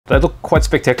They look quite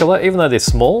spectacular. Even though they're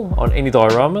small on any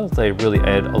diorama, they really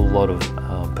add a lot of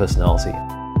personality.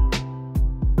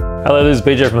 Hello, this is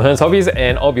BJ from Hearns Hobbies,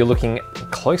 and I'll be looking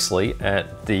closely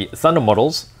at the Thunder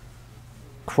Models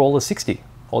Crawler 60,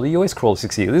 or the US Crawler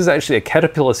 60. This is actually a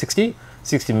Caterpillar 60,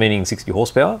 60 meaning 60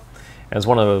 horsepower, and it's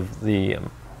one of the,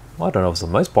 I don't know if it's the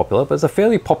most popular, but it's a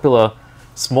fairly popular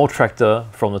small tractor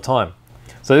from the time.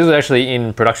 So this was actually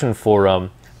in production for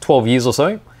 12 years or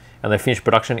so, and they finished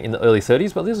production in the early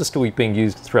 30s, but this is still being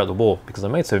used throughout the war because they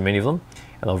made so many of them,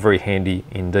 and they're very handy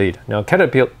indeed. Now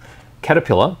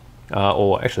Caterpillar,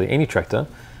 or actually any tractor,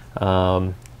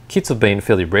 kits have been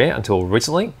fairly rare until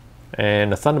recently,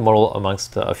 and the Thunder model,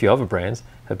 amongst a few other brands,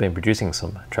 have been producing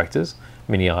some tractors.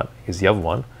 Mini Art is the other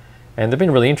one, and they've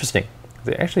been really interesting.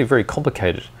 They're actually very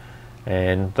complicated,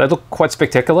 and they look quite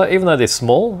spectacular. Even though they're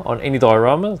small on any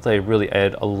diorama, they really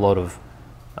add a lot of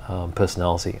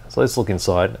personality. So let's look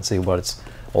inside and see what it's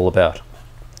all about.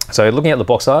 So looking at the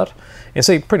box art, you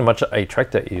see pretty much a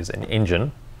tractor is an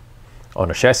engine on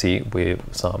a chassis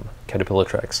with some Caterpillar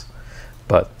tracks.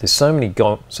 But there's so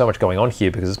much going on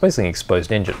here because it's basically an exposed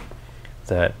engine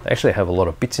that actually have a lot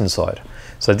of bits inside.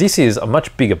 So this is a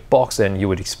much bigger box than you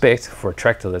would expect for a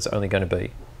tractor that's only going to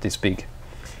be this big.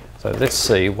 So let's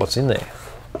see what's in there.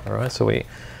 All right, so we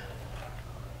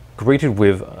greeted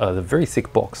with a very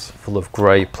thick box full of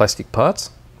grey plastic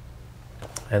parts,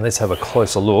 and let's have a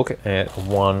closer look at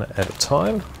one at a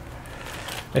time.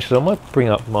 Actually, I might bring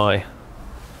up my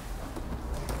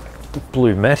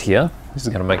blue mat here. This is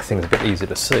going to make things a bit easier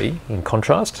to see in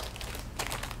contrast.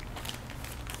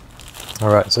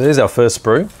 All right, so there's our first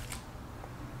sprue.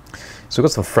 So we've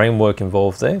got some framework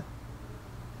involved there.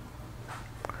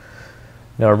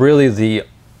 Now really the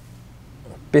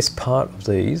best part of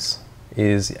these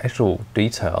is the actual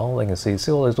detail. You can see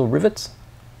all those little rivets?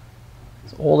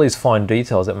 There's all these fine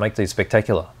details that make these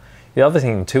spectacular. The other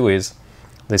thing too is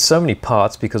there's so many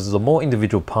parts, because the more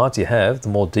individual parts you have, the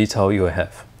more detail you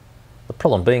have. The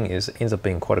problem being is it ends up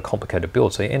being quite a complicated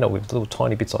build, so you end up with little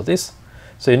tiny bits like this.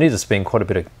 So you need to spend quite a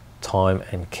bit of time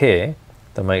and care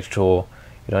to make sure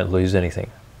you don't lose anything.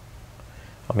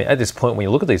 I mean, at this point when you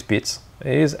look at these bits,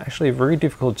 it is actually very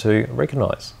difficult to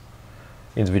recognize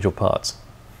individual parts.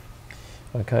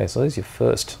 Okay, so there's your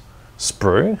first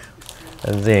sprue,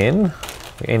 and then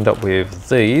we end up with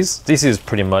these. This is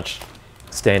pretty much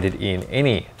standard in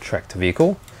any tractor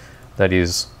vehicle that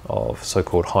is of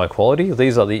so-called high quality.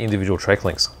 These are the individual track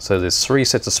links. So there's 3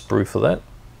 sets of sprue for that.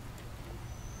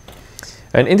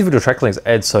 And individual track links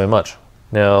add so much.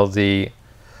 Now the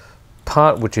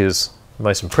part which is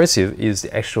most impressive is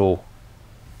the actual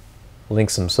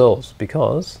links themselves,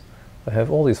 because they have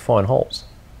all these fine holes.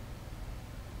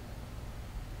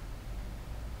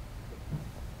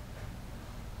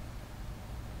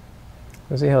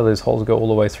 You see how those holes go all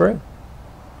the way through?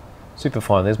 Super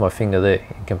fine. There's my finger there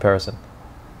in comparison.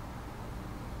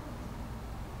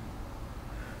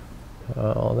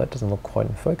 Oh, that doesn't look quite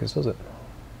in focus, does it?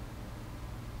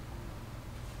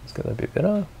 Let's get that a bit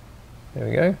better. There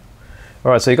we go.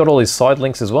 All right, so you got all these side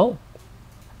links as well.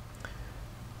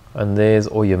 And there's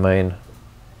all your main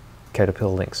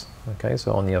Caterpillar links. Okay,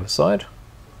 so on the other side,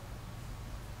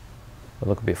 they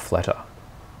look a bit flatter.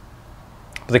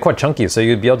 But they're quite chunky, so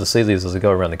you'd be able to see these as they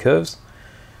go around the curves.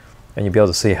 And you'll be able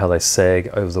to see how they sag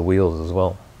over the wheels as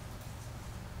well.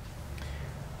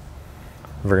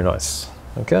 Very nice.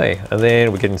 Okay, and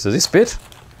then we get into this bit.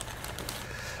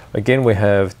 Again, we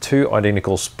have 2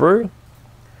 identical sprue.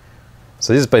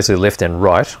 So this is basically left and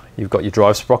right. You've got your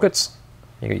drive sprockets,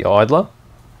 you've got your idler,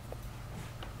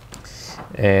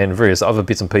 and various other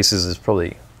bits and pieces. There's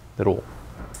probably little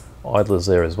idlers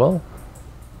there as well.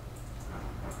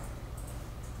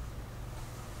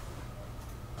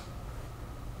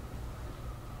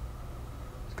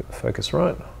 Let's get the focus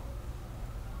right.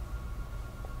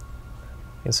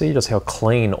 You can see just how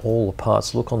clean all the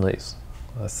parts look on these.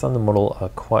 The Thunder model are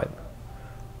quite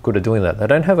good at doing that. They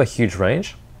don't have a huge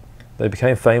range. They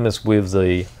became famous with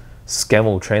the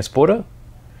Scammell transporter.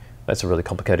 That's a really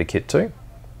complicated kit too.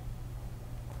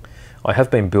 I have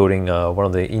been building one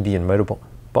of the Indian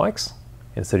motorbikes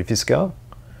in 35th scale.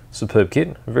 Superb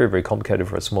kit, very, very complicated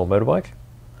for a small motorbike.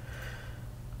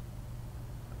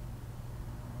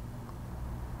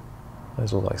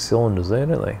 Those look like cylinders there,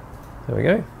 don't they? There we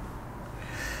go.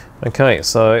 Okay,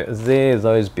 so there,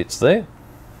 those bits there.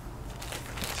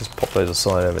 Just pop those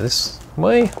aside over this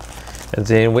way. And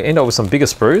then we end up with some bigger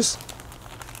sprues.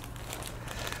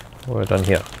 What have I done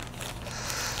here?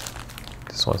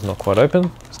 This one's not quite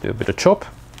open. Let's do a bit of chop.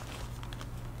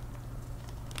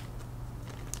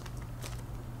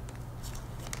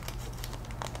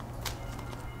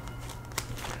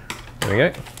 There we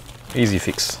go. Easy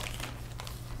fix.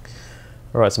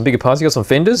 All right, some bigger parts. You got some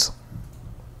fenders.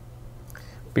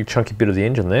 Big chunky bit of the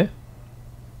engine there.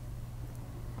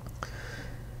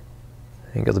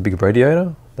 And you got the big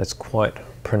radiator. That's quite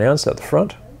pronounced at the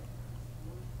front.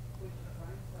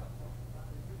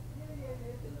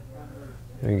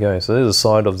 There we go. So there's the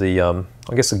side of the,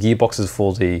 I guess the gearboxes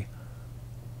for the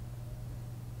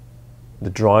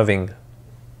driving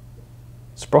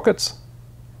sprockets.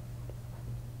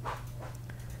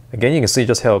 Again, you can see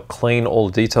just how clean all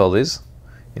the detail is.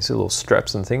 You see little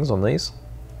straps and things on these.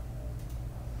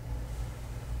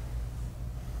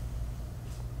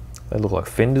 They look like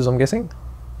fenders, I'm guessing.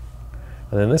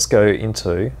 And then let's go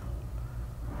into,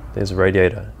 there's a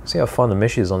radiator. See how fine the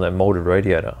mesh is on that molded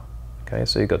radiator. Okay,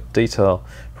 so you've got detail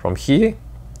from here.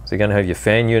 So you're going to have your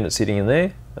fan unit sitting in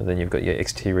there, and then you've got your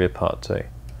exterior part too.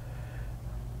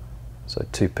 So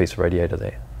two-piece radiator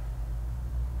there.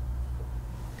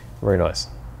 Very nice.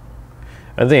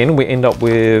 And then we end up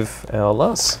with our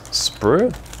last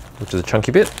sprue, which is a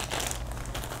chunky bit.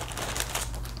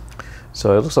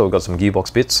 So it looks like we've got some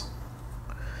gearbox bits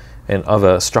and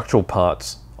other structural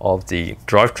parts of the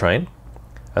drivetrain,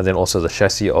 and then also the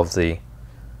chassis of the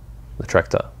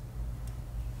tractor.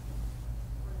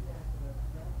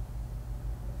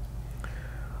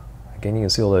 Again, you can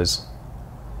see all those,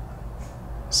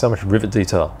 so much rivet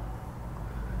detail.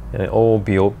 And it all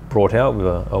be brought out with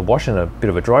a wash and a bit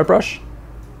of a dry brush.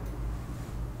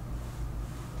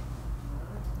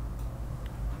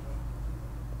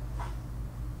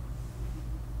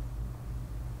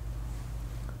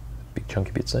 Big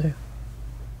chunky bits there.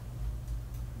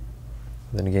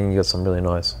 And then again, you got some really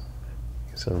nice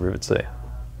sort of rivets there.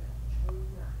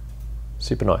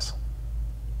 Super nice.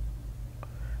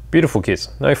 Beautiful kits,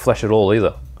 no flash at all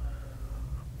either.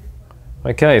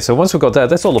 Okay, so once we've got that,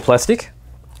 that's all the plastic.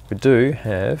 We do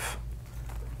have,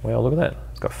 well, look at that.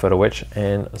 It's got photo etch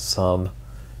and some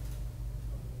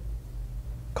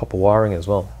copper wiring as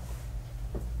well.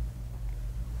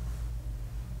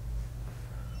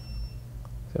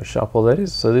 See how sharp all that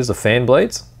is? So there's the fan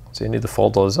blades. So you need to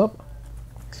fold those up.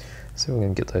 See if we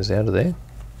can get those out of there.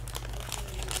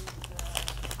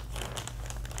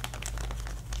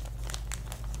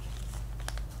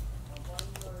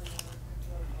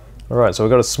 Alright, so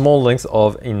we've got a small length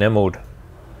of enameled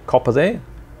copper there,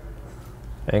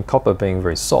 and copper being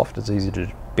very soft, it's easy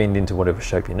to bend into whatever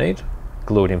shape you need.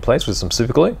 Glue it in place with some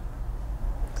super glue.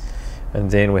 And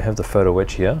then we have the photo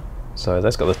etch here, so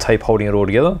that's got the tape holding it all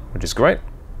together, which is great.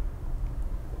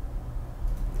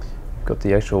 Got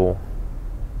the actual,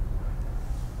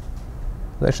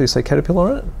 does it actually say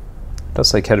Caterpillar on it? It does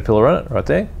say Caterpillar on it, right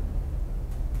there.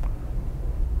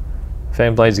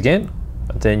 Fan blades again,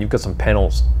 and then you've got some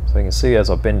panels. So you can see as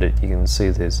I bend it, you can see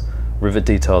there's rivet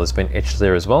detail that's been etched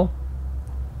there as well.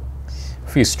 A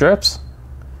few straps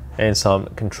and some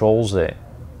controls there.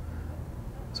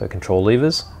 So control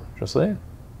levers just there.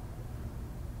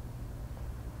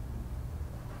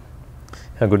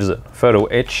 How good is it? Photo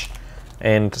etch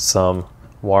and some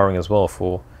wiring as well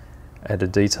for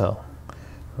added detail.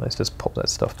 Let's just pop that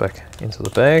stuff back into the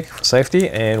bag for safety,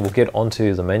 and we'll get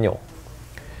onto the manual.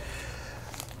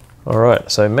 Alright,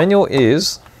 so manual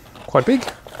is quite big.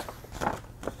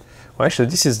 Well, actually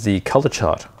this is the color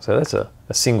chart, so that's a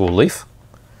single leaf.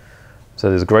 So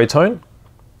there's a grey tone,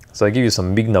 so they give you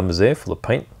some big numbers there for the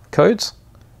paint codes.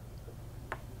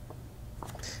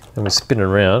 And we spin it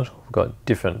around, we've got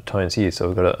different tones here. So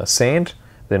we've got a sand,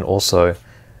 then also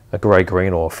a grey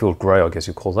green, or a filled grey, I guess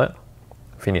you call that,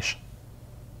 finish.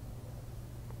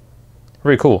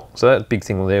 Very cool. So that big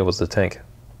thing there was the tank,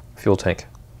 fuel tank.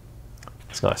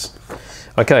 It's nice.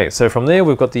 Okay, so from there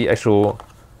we've got the actual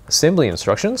assembly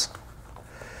instructions,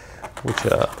 which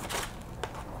are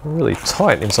really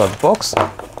tight inside the box.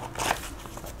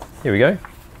 Here we go.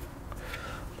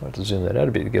 I have to zoom that out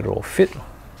a bit to get it all fit.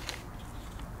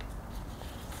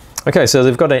 Okay, so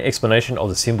they've got an explanation of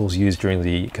the symbols used during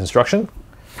the construction,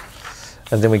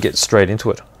 and then we get straight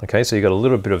into it. Okay, so you've got a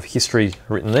little bit of history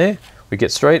written there. We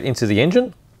get straight into the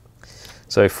engine.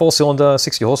 So 4-cylinder,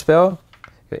 60 horsepower,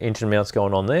 got engine mounts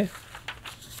going on there.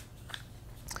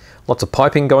 Lots of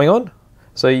piping going on.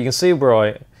 So you can see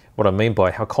what I mean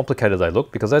by how complicated they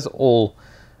look, because that's all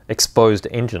exposed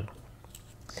engine.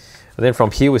 And then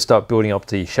from here we start building up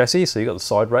the chassis. So you've got the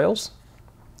side rails.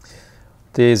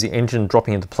 There's the engine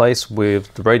dropping into place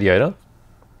with the radiator.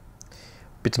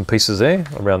 Bits and pieces there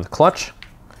around the clutch.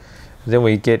 Then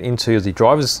we get into the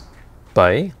driver's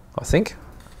bay, I think.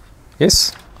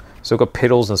 Yes. So we've got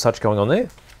pedals and such going on there.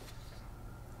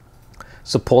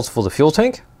 Supports for the fuel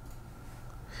tank.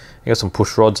 You got some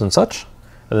push rods and such.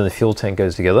 And then the fuel tank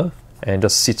goes together and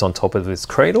just sits on top of this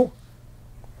cradle.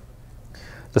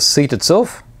 the seat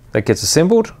itself that gets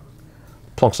assembled,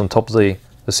 plonks on top of the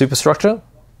superstructure.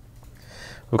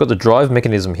 We've got the drive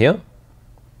mechanism here.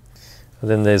 And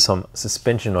then there's some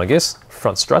suspension, I guess,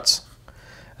 front struts.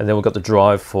 And then we've got the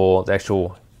drive for the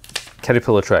actual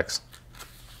Caterpillar tracks.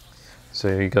 So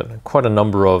you've got quite a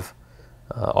number of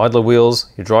idler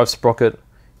wheels, your drive sprocket,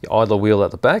 your idler wheel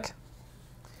at the back.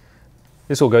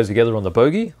 This all goes together on the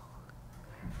bogie.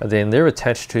 And then they're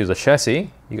attached to the chassis.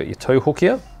 You got your tow hook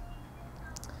here.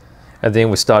 And then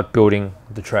we start building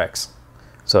the tracks.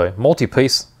 So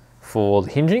multi-piece for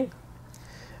the hinging. And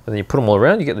then you put them all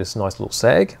around, you get this nice little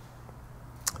sag.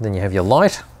 And then you have your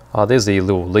light. There's the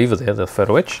little lever there, the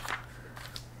photo etch.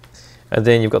 And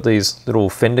then you've got these little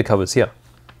fender covers here.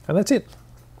 And that's it.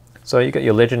 So you got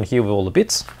your Legend here with all the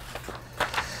bits.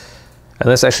 And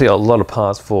that's actually a lot of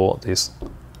parts for this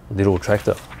little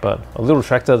tractor, but a little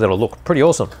tractor that'll look pretty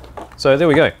awesome. So there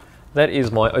we go. That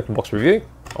is my open box review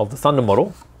of the Thunder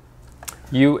model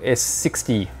US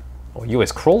 60 or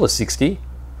US Crawler 60,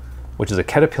 which is a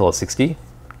Caterpillar 60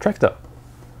 tractor.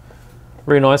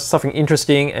 Very nice, something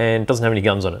interesting, and doesn't have any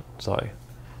guns on it. So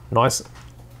nice,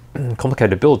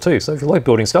 complicated build too. So if you like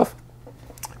building stuff,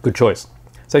 good choice.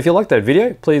 So if you like that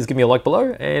video, please give me a like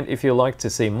below. And if you'd like to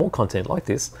see more content like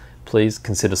this, please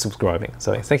consider subscribing.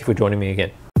 So thank you for joining me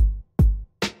again.